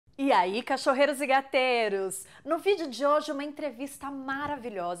E aí, cachorreiros e gateiros? No vídeo de hoje, uma entrevista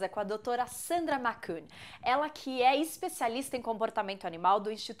maravilhosa com a doutora Sandra McCune. Ela que é especialista em comportamento animal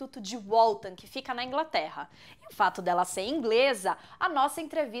do Instituto de Waltham, que fica na Inglaterra. E o fato dela ser inglesa, a nossa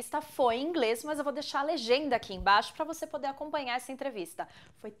entrevista foi em inglês, mas eu vou deixar a legenda aqui embaixo para você poder acompanhar essa entrevista.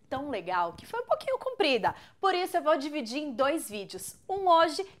 Foi tão legal que foi um pouquinho comprida, por isso eu vou dividir em dois vídeos, um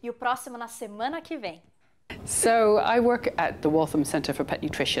hoje e o próximo na semana que vem. So I work at the Waltham Centre for Pet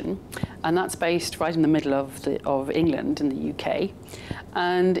Nutrition, and that's based right in the middle of England in the UK,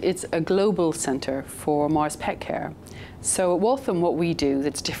 and it's a global centre for maiores pet care. So at Waltham, what we do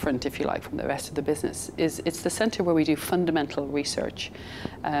that's different, if you like, from the rest of the business is it's the centre where we do fundamental research,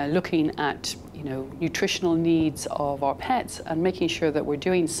 looking at nutritional needs of our pets and making sure that we're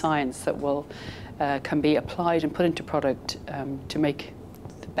doing science that will can be applied and put into product to make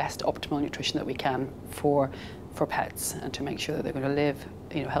best optimal nutrition that we can for pets and to make sure that they're going to live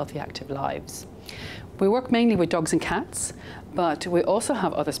healthy, active lives. We work mainly with dogs and cats, but we also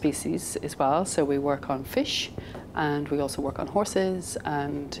have other species as well. So we work on fish and we also work on horses,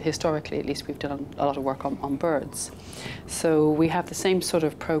 and historically at least we've done a lot of work on birds. So we have the same sort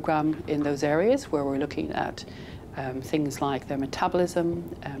of program in those areas where we're looking at things like their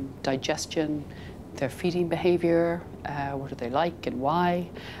metabolism, digestion, their feeding behaviour, what do they like and why,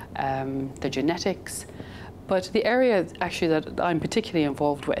 their genetics. But the area actually that I'm particularly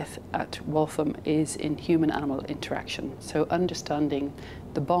involved with at Waltham is in human-animal interaction, so understanding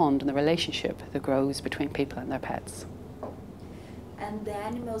the bond and the relationship that grows between people and their pets. And the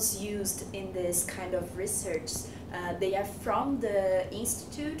animals used in this kind of research, they are from the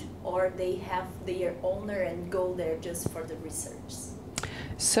institute, or they have their owner and go there just for the research?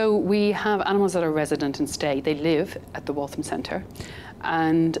 So we have animals that are resident and stay. They live at the Waltham Centre,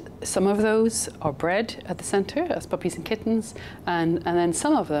 and some of those are bred at the centre as puppies and kittens, and then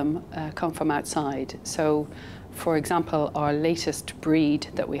some of them come from outside. So, for example, our latest breed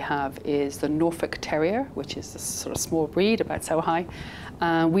that we have is the Norfolk Terrier, which is a sort of small breed, about so high.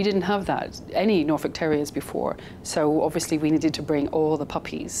 We didn't have any Norfolk Terriers before, so obviously we needed to bring all the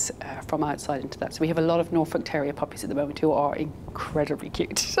puppies from outside into that. So we have a lot of Norfolk Terrier puppies at the moment who are incredibly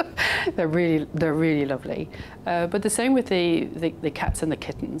cute. they're really lovely. But the same with the cats and the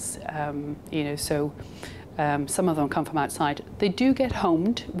kittens. Some of them come from outside. They do get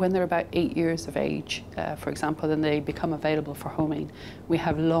homed when they're about 8 years of age, for example, then they become available for homing. We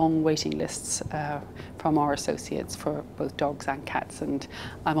have long waiting lists from our associates for both dogs and cats, and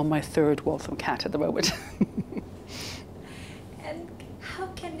I'm on my third Waltham cat at the moment. And how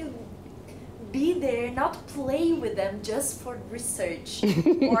can you be there, not play with them just for research,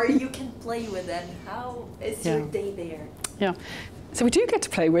 or you can play with them? How is your day there? Yeah. So we do get to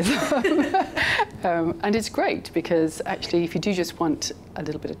play with them, and it's great because actually if you do just want a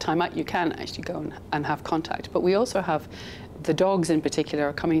little bit of time out, you can actually go and have contact. But we also have the dogs in particular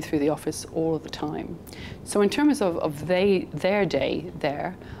are coming through the office all the time. So in terms of their day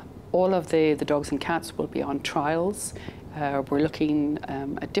there, all of the dogs and cats will be on trials. We're looking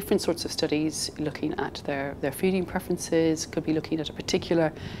at different sorts of studies, looking at their feeding preferences, could be looking at a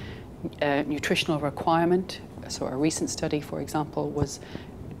particular nutritional requirement. So a recent study, for example, was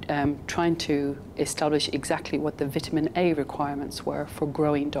trying to establish exactly what the vitamin A requirements were for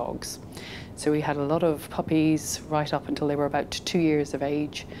growing dogs. So we had a lot of puppies right up until they were about 2 years of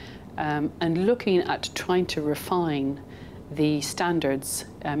age, and looking at trying to refine the standards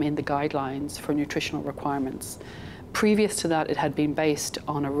in the guidelines for nutritional requirements. Previous to that, it had been based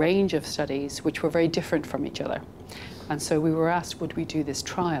on a range of studies which were very different from each other. And so we were asked, would we do this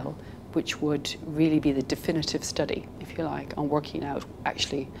trial, which would really be the definitive study, if you like, on working out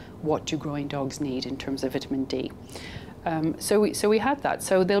actually what do growing dogs need in terms of vitamin D. So we had that.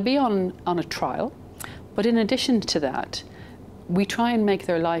 So they'll be on a trial, but in addition to that, we try and make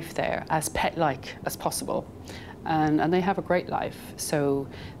their life there as pet-like as possible. And they have a great life. So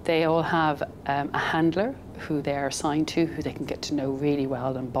they all have a handler who they're assigned to, who they can get to know really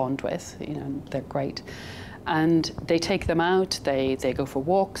well and bond with. They're great. And they take them out, they go for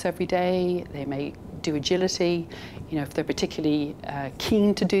walks every day, they may do agility. If they're particularly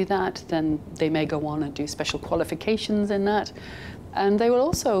keen to do that, then they may go on and do special qualifications in that. And they will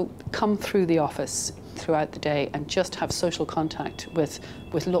also come through the office throughout the day and just have social contact with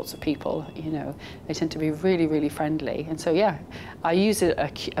lots of people. They tend to be really friendly, and so yeah, I use it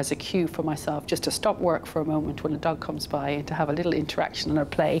as a cue for myself just to stop work for a moment when a dog comes by and to have a little interaction and a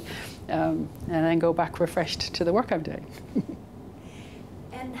play, and then go back refreshed to the work I'm doing.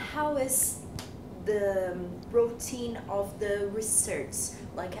 And how is the routine of the research?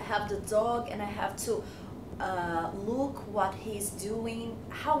 Like, I have the dog and I have to look what he's doing?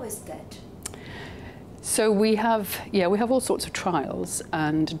 How is that? So we have all sorts of trials,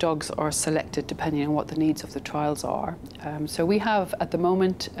 and dogs are selected depending on what the needs of the trials are. So we have, at the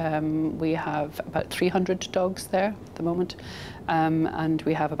moment, we have about 300 dogs there at the moment, and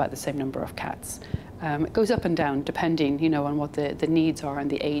we have about the same number of cats. It goes up and down depending, you know, on what the needs are and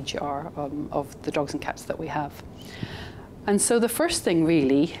the age are of the dogs and cats that we have. And so the first thing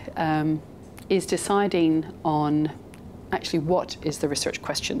really is deciding on actually what is the research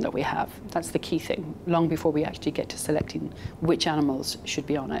question that we have. That's the key thing, long before we actually get to selecting which animals should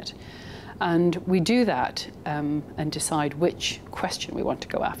be on it. And we do that and decide which question we want to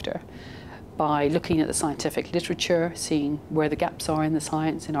go after by looking at the scientific literature, seeing where the gaps are in the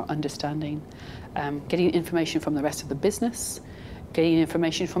science, in our understanding, getting information from the rest of the business, getting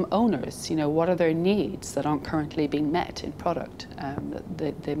information from owners, you know, what are their needs that aren't currently being met in product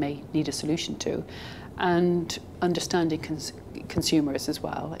that they may need a solution to, and understanding consumers as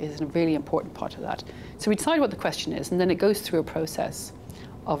well is a really important part of that. So we decide what the question is, and then it goes through a process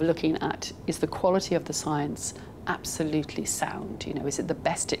of looking at, is the quality of the science absolutely sound? You know, is it the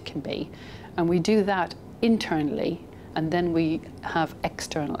best it can be? And we do that internally, and then we have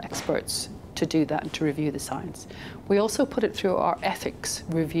external experts to do that and to review the science. We also put it through our ethics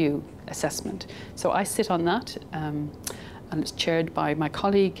review assessment. So I sit on that, and it's chaired by my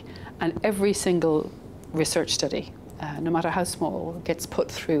colleague, and every single research study, no matter how small, gets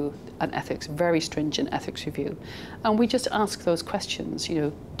put through an very stringent ethics review. And we just ask those questions, you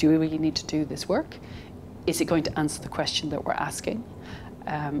know, do we really need to do this work? Is it going to answer the question that we're asking?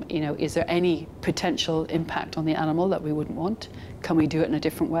 You know, is there any potential impact on the animal that we wouldn't want? Can we do it in a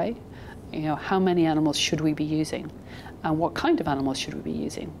different way? You know, how many animals should we be using? And what kind of animals should we be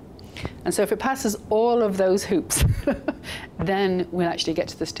using? And so if it passes all of those hoops, then we'll actually get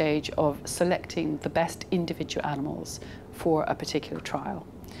to the stage of selecting the best individual animals for a particular trial.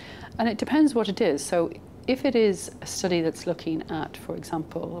 And it depends what it is. So if it is a study that's looking at, for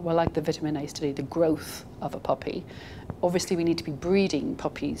example, well, like the vitamin A study, the growth of a puppy, obviously we need to be breeding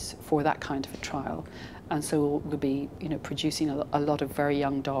puppies for that kind of a trial. And so we'll be, you know, producing a lot of very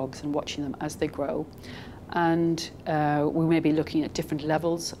young dogs and watching them as they grow. And we may be looking at different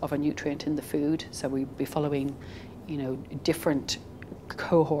levels of a nutrient in the food. So we'll be following, you know, different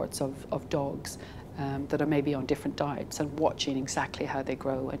cohorts of dogs that are maybe on different diets, and watching exactly how they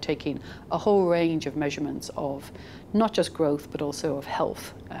grow, and taking a whole range of measurements of not just growth but also of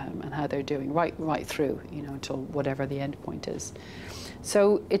health and how they're doing right through, you know, until whatever the end point is.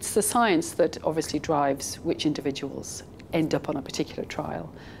 So it's the science that obviously drives which individuals end up on a particular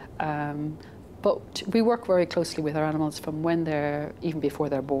trial. But we work very closely with our animals from when even before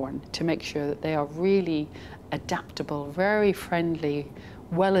they're born, to make sure that they are really adaptable, very friendly,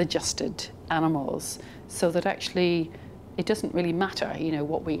 well-adjusted animals, so that actually it doesn't really matter, you know,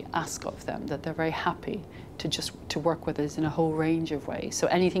 what we ask of them, that they're very happy to work with us in a whole range of ways. So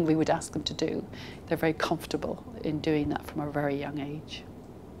anything we would ask them to do, they're very comfortable in doing that from a very young age.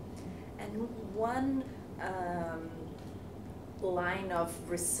 And one line of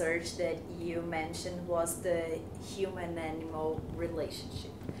research that you mentioned was the human-animal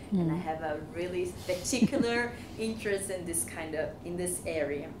relationship. And I have a really particular interest in this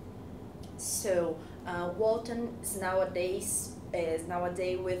area. So Waltham is nowadays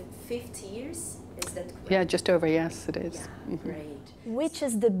with 50 years. Is that correct? Yeah, just over, yes, it is. Yeah, great. Which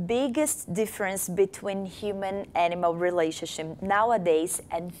is the biggest difference between human-animal relationship nowadays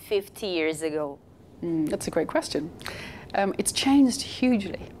and 50 years ago? That's a great question. It's changed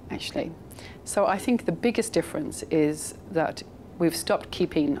hugely, actually. So I think the biggest difference is that we've stopped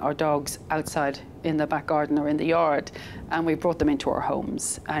keeping our dogs outside in the back garden or in the yard, and we brought them into our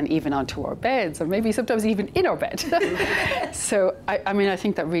homes and even onto our beds, or maybe sometimes even in our bed. So I mean, I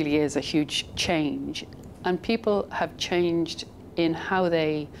think that really is a huge change, and people have changed in how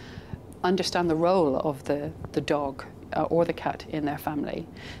they understand the role of the dog or the cat in their family.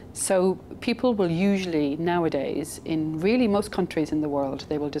 So people will usually nowadays, in really most countries in the world,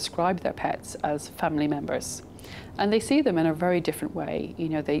 they will describe their pets as family members. And they see them in a very different way. You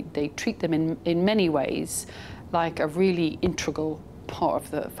know, they treat them in many ways like a really integral part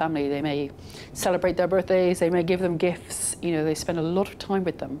of the family. They may celebrate their birthdays, they may give them gifts, you know, they spend a lot of time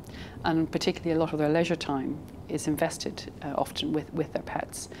with them, and particularly a lot of their leisure time is invested often with their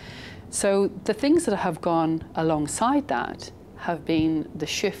pets. So the things that have gone alongside that have been the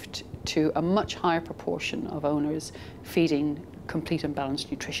shift to a much higher proportion of owners feeding complete and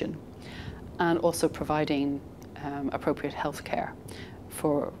balanced nutrition, and also providing appropriate health care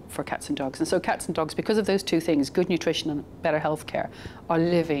for cats and dogs. And so cats and dogs, because of those two things, good nutrition and better health care, are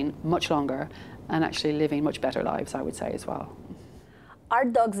living much longer and actually living much better lives, I would say, as well. Are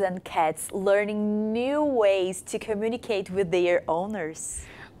dogs and cats learning new ways to communicate with their owners?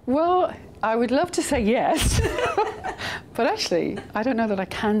 Well, I would love to say yes, but actually, I don't know that I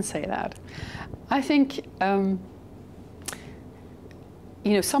can say that. I think, you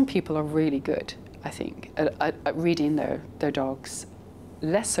know, some people are really good, I think, at reading their dogs.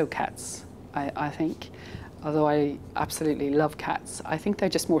 Less so cats, I think. Although I absolutely love cats, I think they're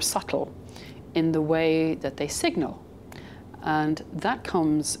just more subtle in the way that they signal. And that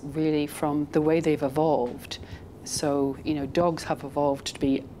comes really from the way they've evolved. So, you know, dogs have evolved to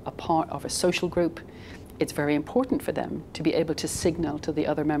be a part of a social group. It's very important for them to be able to signal to the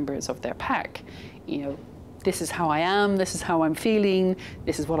other members of their pack, you know, this is how I am, this is how I'm feeling,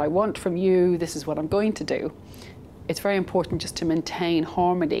 this is what I want from you, this is what I'm going to do. It's very important just to maintain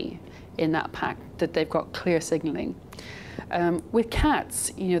harmony in that pack, that they've got clear signaling. With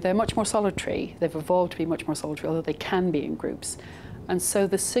cats, you know, they're much more solitary. They've evolved to be much more solitary, although they can be in groups. And so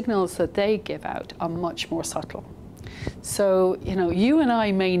the signals that they give out are much more subtle. So, you know, you and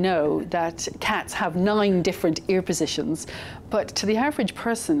I may know that cats have 9 different ear positions, but to the average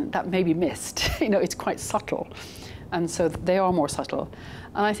person, that may be missed. You know, it's quite subtle. And so they are more subtle.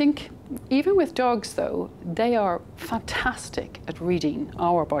 And I think even with dogs, though, they are fantastic at reading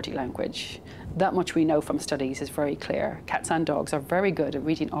our body language. That much we know from studies is very clear. Cats and dogs are very good at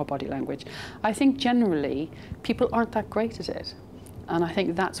reading our body language. I think generally people aren't that great at it. And I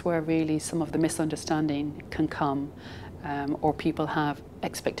think that's where really some of the misunderstanding can come, or people have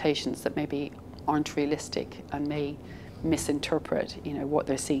expectations that maybe aren't realistic and may misinterpret, you know, what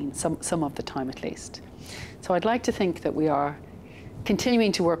they're seeing, some of the time at least. So I'd like to think that we are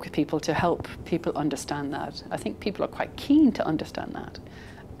continuing to work with people to help people understand that. I think people are quite keen to understand that,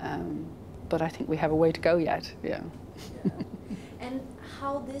 but I think we have a way to go yet. Yeah. And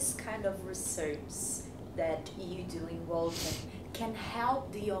how this kind of research that you do in Waltham can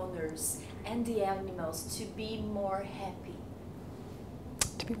help the owners and the animals to be more happy?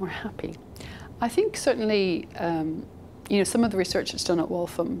 To be more happy. I think certainly, you know, some of the research that's done at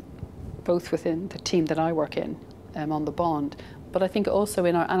Waltham, both within the team that I work in on the bond, but I think also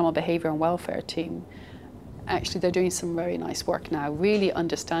in our animal behaviour and welfare team, actually they're doing some very nice work now, really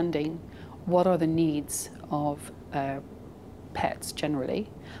understanding what are the needs of pets generally.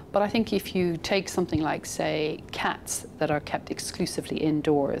 But I think if you take something like, say, cats that are kept exclusively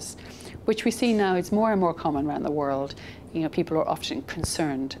indoors, which we see now is more and more common around the world, you know, people are often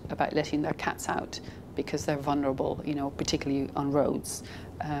concerned about letting their cats out because they're vulnerable, you know, particularly on roads,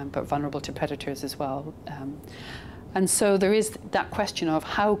 but vulnerable to predators as well. And so there is that question of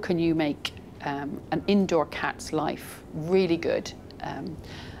how can you make an indoor cat's life really good? And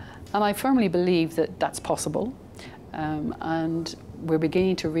I firmly believe that that's possible. And we're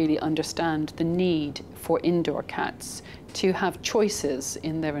beginning to really understand the need for indoor cats to have choices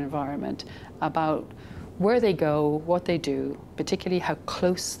in their environment about where they go, what they do, particularly how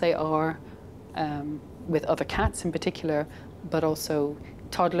close they are with other cats in particular, but also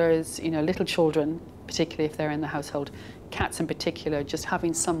toddlers, you know, little children, particularly if they're in the household, cats in particular, just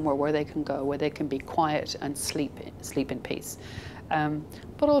having somewhere where they can go, where they can be quiet and sleep in peace.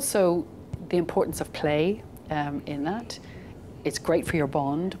 But also the importance of play in that. It's great for your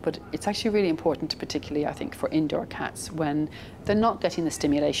bond, but it's actually really important, particularly I think for indoor cats, when they're not getting the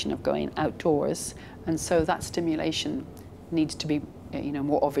stimulation of going outdoors, and so that stimulation needs to be, you know,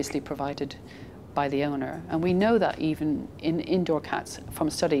 more obviously provided by the owner. And we know that even in indoor cats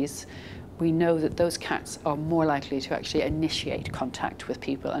from studies, we know that those cats are more likely to actually initiate contact with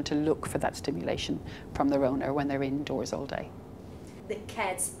people and to look for that stimulation from their owner when they're indoors all day. The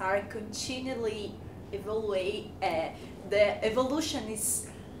cats are continually evaluate. The evolution is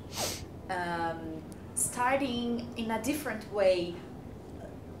starting in a different way.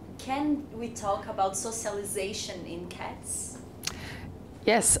 Can we talk about socialization in cats?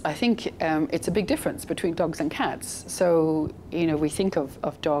 Yes, I think it's a big difference between dogs and cats. So, you know, we think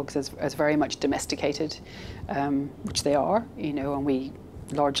of dogs as very much domesticated, which they are, you know, and we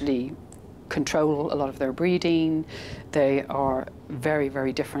largely control a lot of their breeding. They are very,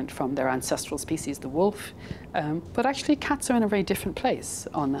 very different from their ancestral species, the wolf. But actually cats are in a very different place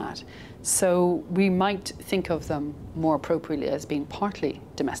on that. So we might think of them more appropriately as being partly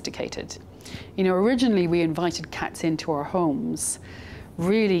domesticated. You know, originally we invited cats into our homes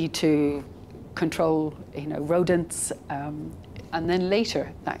really to control, you know, rodents, and then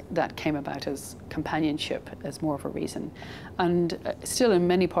later that came about as companionship as more of a reason. And still in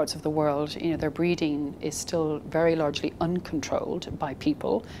many parts of the world, you know, their breeding is still very largely uncontrolled by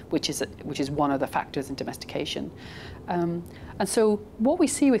people, which is one of the factors in domestication. And And so what we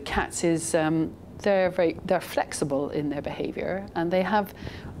see with cats is they're flexible in their behavior, and they have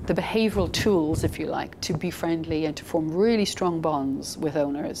the behavioral tools, if you like, to be friendly and to form really strong bonds with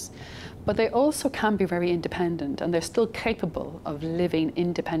owners. But they also can be very independent, and they're still capable of living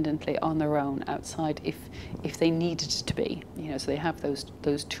independently on their own outside if they needed to be. So they have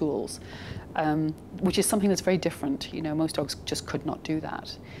those tools, which is something that's very different. Most dogs just could not do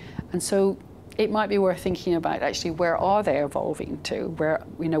that. And so it might be worth thinking about actually where are they evolving to,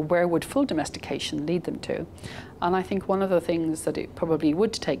 where would full domestication lead them to. And I think one of the things that it probably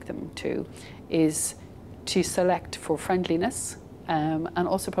would take them to is to select for friendliness, and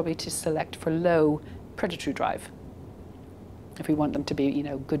also probably to select for low predatory drive, if we want them to be,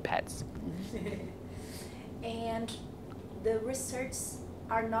 good pets. And the research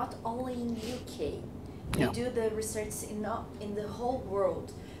are not only in UK. You do the research in the whole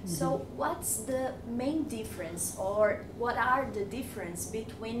world. So what's the main difference, or what are the difference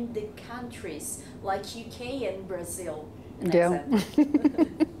between the countries like UK and Brazil?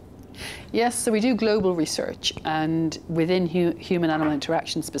 Yes, so we do global research, and within human-animal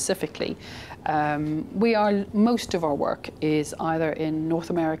interaction specifically, most of our work is either in North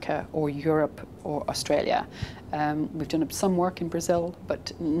America or Europe or Australia. We've done some work in Brazil,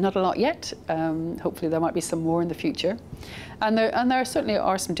 but not a lot yet. Hopefully there might be some more in the future. And there certainly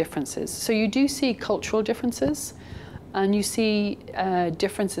are some differences. So you do see cultural differences, and you see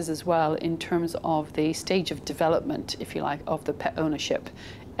differences as well in terms of the stage of development, if you like, of the pet ownership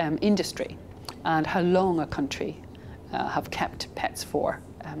industry, and how long a country have kept pets for.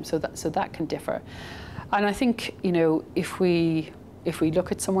 So that can differ. And I think, if we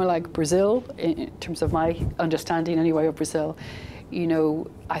look at somewhere like Brazil, in terms of my understanding anyway of Brazil,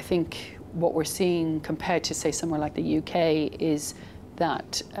 I think what we're seeing compared to, say, somewhere like the UK is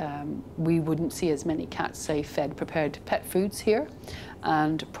that we wouldn't see as many cats, say, fed prepared pet foods here,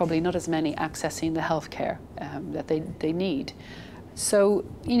 and probably not as many accessing the healthcare that they need. So,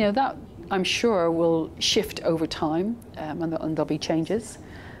 that I'm sure will shift over time, and there'll be changes.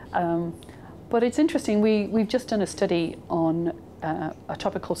 But it's interesting, we've just done a study on a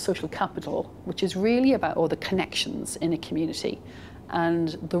topic called social capital, which is really about all the connections in a community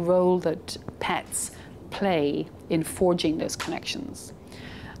and the role that pets play in forging those connections.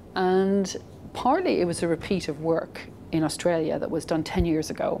 And partly it was a repeat of work in Australia that was done 10 years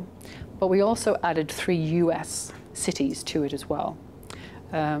ago, but we also added 3 US cities to it as well.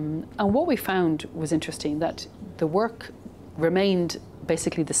 And what we found was interesting, that the work remained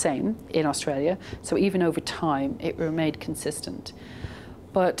basically the same in Australia, so even over time it remained consistent,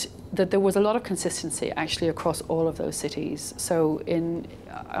 but that there was a lot of consistency actually across all of those cities. So there's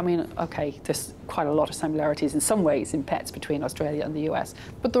quite a lot of similarities in some ways in pets between Australia and the US,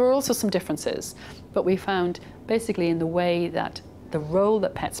 but there are also some differences. But we found basically in the way that the role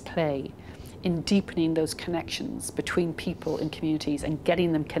that pets play in deepening those connections between people in communities and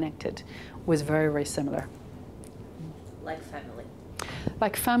getting them connected was very, very similar. Like family.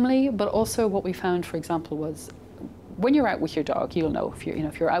 Like family, but also what we found, for example, was when you're out with your dog, you'll know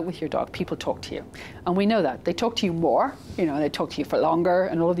if you're out with your dog, people talk to you. And we know that. They talk to you more, they talk to you for longer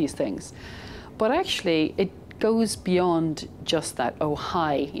and all of these things. But actually, it goes beyond just that, oh,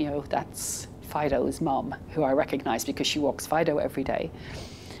 hi, that's Fido's mom, who I recognize because she walks Fido every day.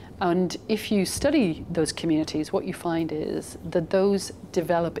 And if you study those communities, what you find is that those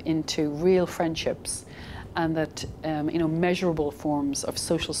develop into real friendships, and that measurable forms of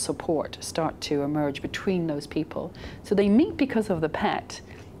social support start to emerge between those people. So they meet because of the pet,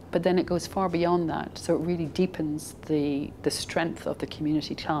 but then it goes far beyond that. So it really deepens the strength of the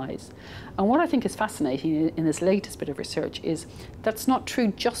community ties. And what I think is fascinating in this latest bit of research is that's not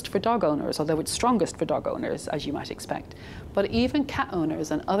true just for dog owners, although it's strongest for dog owners, as you might expect. But even cat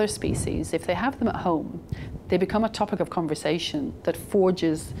owners and other species, if they have them at home, they become a topic of conversation that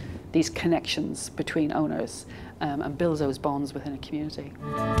forges these connections between owners and builds those bonds within a community.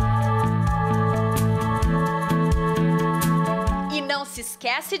 E não se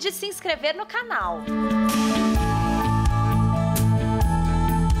esquece de se inscrever no canal.